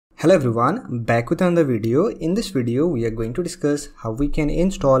Hello everyone, back with another video. In this video, we are going to discuss how we can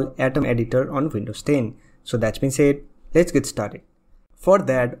install Atom Editor on Windows 10. So that's been said, let's get started. For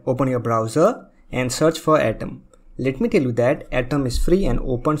that, open your browser and search for Atom. Let me tell you that Atom is free and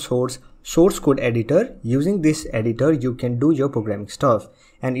open source code editor. Using this editor, you can do your programming stuff,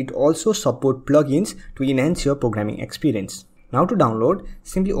 and it also supports plugins to enhance your programming experience. Now to download,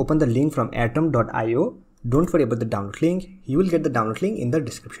 simply open the link from atom.io. Don't worry about the download link, you will get the download link in the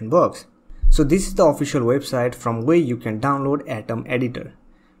description box. So this is the official website from where you can download Atom Editor.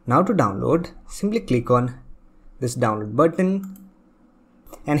 Now to download, simply click on this download button,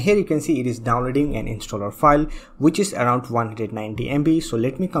 and here you can see it is downloading an installer file which is around 190 MB. So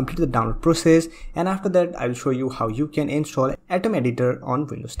let me complete the download process, and after that I will show you how you can install Atom Editor on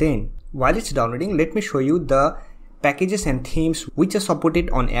Windows 10. While it's downloading, let me show you the packages and themes which are supported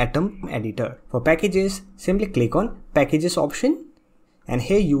on Atom Editor. For packages, simply click on Packages option, and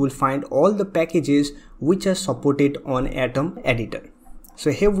here you will find all the packages which are supported on Atom Editor.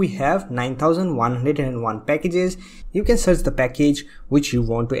 So here we have 9101 packages. You can search the package which you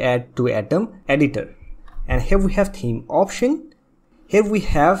want to add to Atom Editor. And here we have theme option. Here we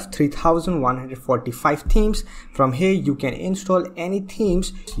have 3145 themes. From here you can install any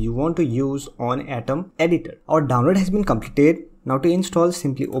themes you want to use on Atom Editor. Our download has been completed. Now to install,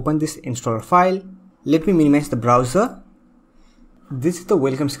 simply open this installer file. Let me minimize the browser. This is the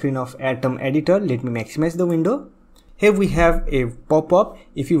welcome screen of Atom Editor. Let me maximize the window. Here we have a pop-up.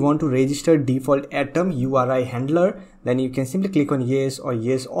 If you want to register default Atom URI handler, then you can simply click on yes or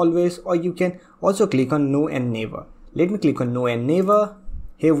yes always, or you can also click on no and never. Let me click on no and never.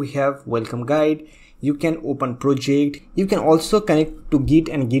 Here we have welcome guide. You can open project. You can also connect to Git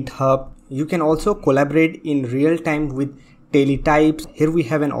and GitHub. You can also collaborate in real time with teletypes. Here we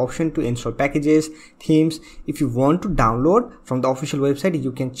have an option to install packages, themes. If you want to download from the official website,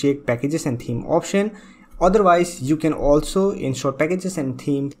 you can check packages and theme option. Otherwise, you can also install packages and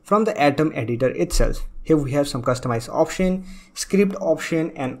themes from the Atom Editor itself. Here we have some customized option, script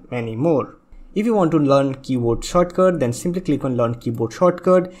option, and many more. If you want to learn keyboard shortcut, then simply click on learn keyboard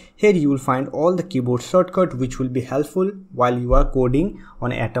shortcut. Here you will find all the keyboard shortcut which will be helpful while you are coding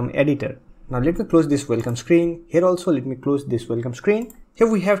on Atom Editor. Now let me close this welcome screen. Here also let me close this welcome screen. Here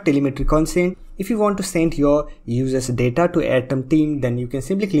we have telemetry consent. If you want to send your users data to Atom team, then you can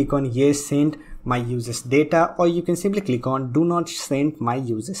simply click on yes, send my users data, or you can simply click on do not send my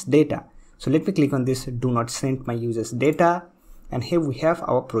users data. So let me click on this do not send my users data, and here we have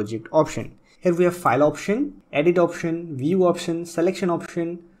our project option. Here we have file option, edit option, view option, selection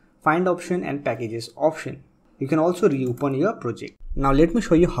option, find option, and packages option. You can also reopen your project. Now let me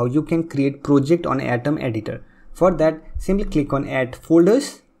show you how you can create project on Atom Editor. For that, simply click on add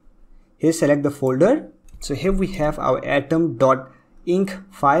folders. Here select the folder. So here we have our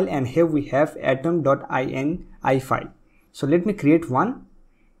atom.inc file, and here we have atom.ini file. So let me create one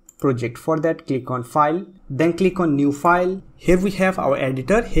project. For that, click on file, then click on new file. Here we have our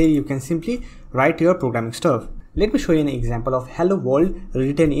editor. Here you can simply write your programming stuff. Let me show you an example of hello world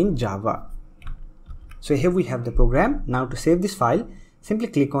written in Java. So here we have the program. Now to save this file, simply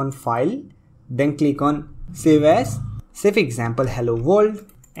click on file, then click on save as, save example hello world,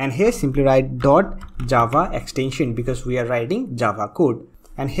 and here simply write .java extension because we are writing Java code.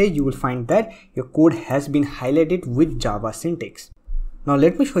 And here you will find that your code has been highlighted with Java syntax. Now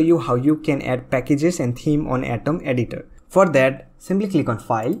let me show you how you can add packages and theme on Atom Editor. For that, simply click on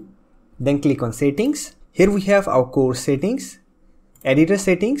file, then click on settings. Here we have our core settings, editor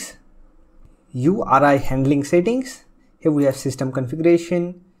settings, URI handling settings. Here we have system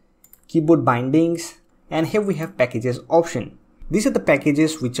configuration, keyboard bindings, and here we have packages option. These are the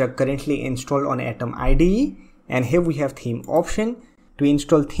packages which are currently installed on Atom IDE, and here we have theme option. To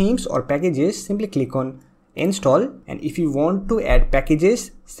install themes or packages, simply click on install, and if you want to add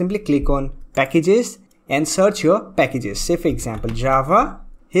packages, simply click on packages and search your packages. Say for example Java.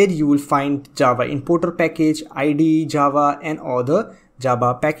 Here you will find Java importer package, IDE Java, and other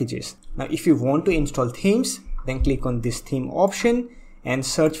Java packages. Now if you want to install themes, then click on this theme option and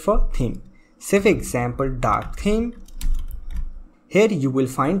search for theme. Say for example dark theme. Here you will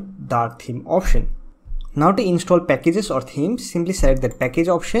find dark theme option. Now to install packages or themes, simply select that package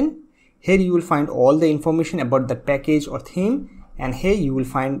option. Here you will find all the information about that package or theme, and here you will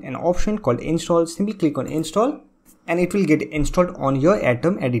find an option called install. Simply click on install, and it will get installed on your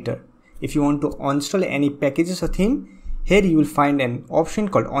Atom Editor. If you want to uninstall any packages or theme, here you will find an option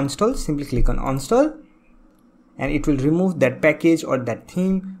called uninstall. Simply click on uninstall, and it will remove that package or that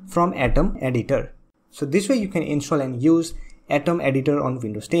theme from Atom Editor. So this way you can install and use Atom editor on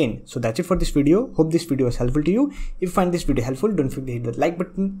Windows 10. So that's it for this video. Hope this video was helpful to you. If you find this video helpful, don't forget to hit the like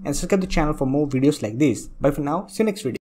button and subscribe to the channel for more videos like this. Bye for now. See you next video.